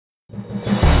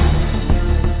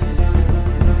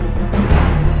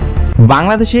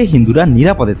বাংলাদেশে হিন্দুরা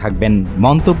নিরাপদে থাকবেন,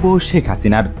 মন্তব্য শেখ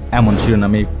হাসিনার। এমন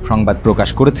শিরোনামে সংবাদ প্রকাশ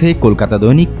করেছে কলকাতা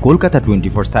দৈনিক কলকাতা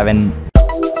 24/7।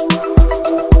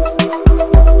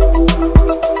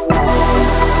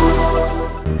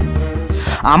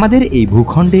 আমাদের এই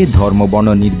ভূখণ্ডে ধর্ম বর্ণ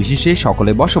নির্বিশেষে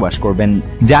সকলে বসবাস করবেন,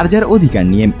 যার যার অধিকার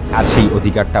নিয়ে। আর সেই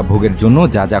অধিকারটা ভোগের জন্য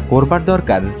যা যা করবার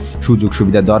দরকার, সুযোগ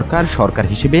সুবিধা দরকার, সরকার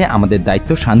হিসেবে আমাদের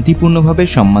দায়িত্ব শান্তিপূর্ণভাবে,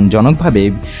 সম্মানজনকভাবে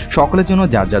সকলের জন্য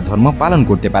যার যার ধর্ম পালন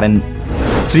করতে পারেন।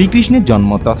 শ্রীকৃষ্ণের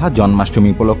জন্ম তথা জন্মাষ্টমী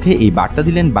উপলক্ষে এই বার্তা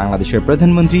দিলেন বাংলাদেশের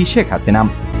প্রধানমন্ত্রী শেখ হাসিনা।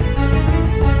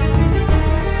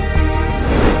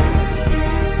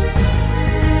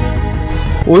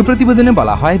 ওই প্রতিবেদনে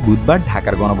বলা হয়, বুধবার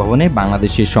ঢাকার গণভবনে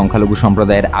বাংলাদেশের সংখ্যালঘু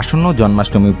সম্প্রদায়ের আসন্ন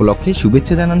জন্মাষ্টমী উপলক্ষে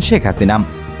শুভেচ্ছা জানান শেখ হাসিনা।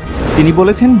 তিনি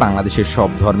বলেছেন, বাংলাদেশের সব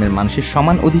ধর্মের মানুষের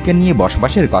সমান অধিকার নিয়ে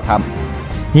বসবাসের কথা।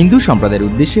 হিন্দু সম্প্রদায়ের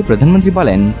উদ্দেশ্যে প্রধানমন্ত্রী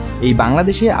বলেন, এই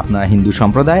বাংলাদেশে আপনারা হিন্দু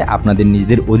সম্প্রদায় আপনাদের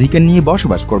নিজেদের অধিকার নিয়ে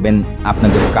বসবাস করবেন,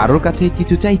 আপনাদের কারোর কাছে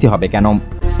কিছু চাইতে হবে কেন?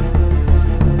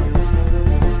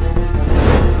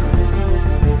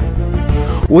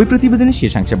 ওই প্রতিবেদনের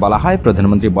শেষাংশে বলা হয়,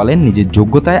 প্রধানমন্ত্রী বলেন, নিজের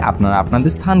যোগ্যতায় আপনারা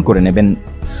আপনাদের স্থান করে নেবেন।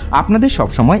 আপনাদের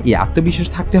সবসময় এই আত্মবিশ্বাস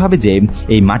থাকতে হবে যে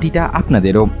এই মাটিটা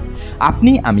আপনাদেরও।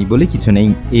 আপনি আমি বলে কিছু নেই।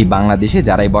 এই বাংলাদেশে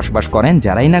যারাই বসবাস করেন,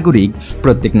 যারাই নাগরিক,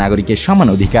 প্রত্যেক নাগরিকের সমান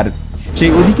অধিকার।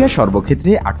 সেই অধিকার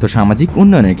সর্বক্ষেত্রে, আর্থসামাজিক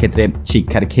উন্নয়নের ক্ষেত্রে,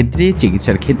 শিক্ষার ক্ষেত্রে,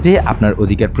 চিকিৎসার ক্ষেত্রে, আপনার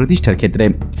অধিকার প্রতিষ্ঠার ক্ষেত্রে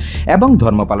এবং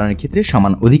ধর্ম পালনের ক্ষেত্রে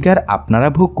সমান অধিকার আপনারা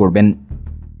ভোগ করবেন।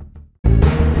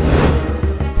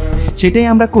 সেটাই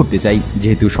আমরা করতে চাই।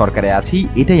 যেহেতু সরকারে আছি,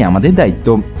 এটাই আমাদের দায়িত্ব।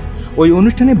 ওই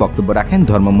অনুষ্ঠানে বক্তব্য রাখেন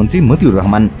ধর্মমন্ত্রী মতিউর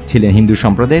রহমান, ছিলেন হিন্দু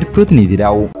সম্প্রদায়ের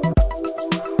প্রতিনিধিরাও।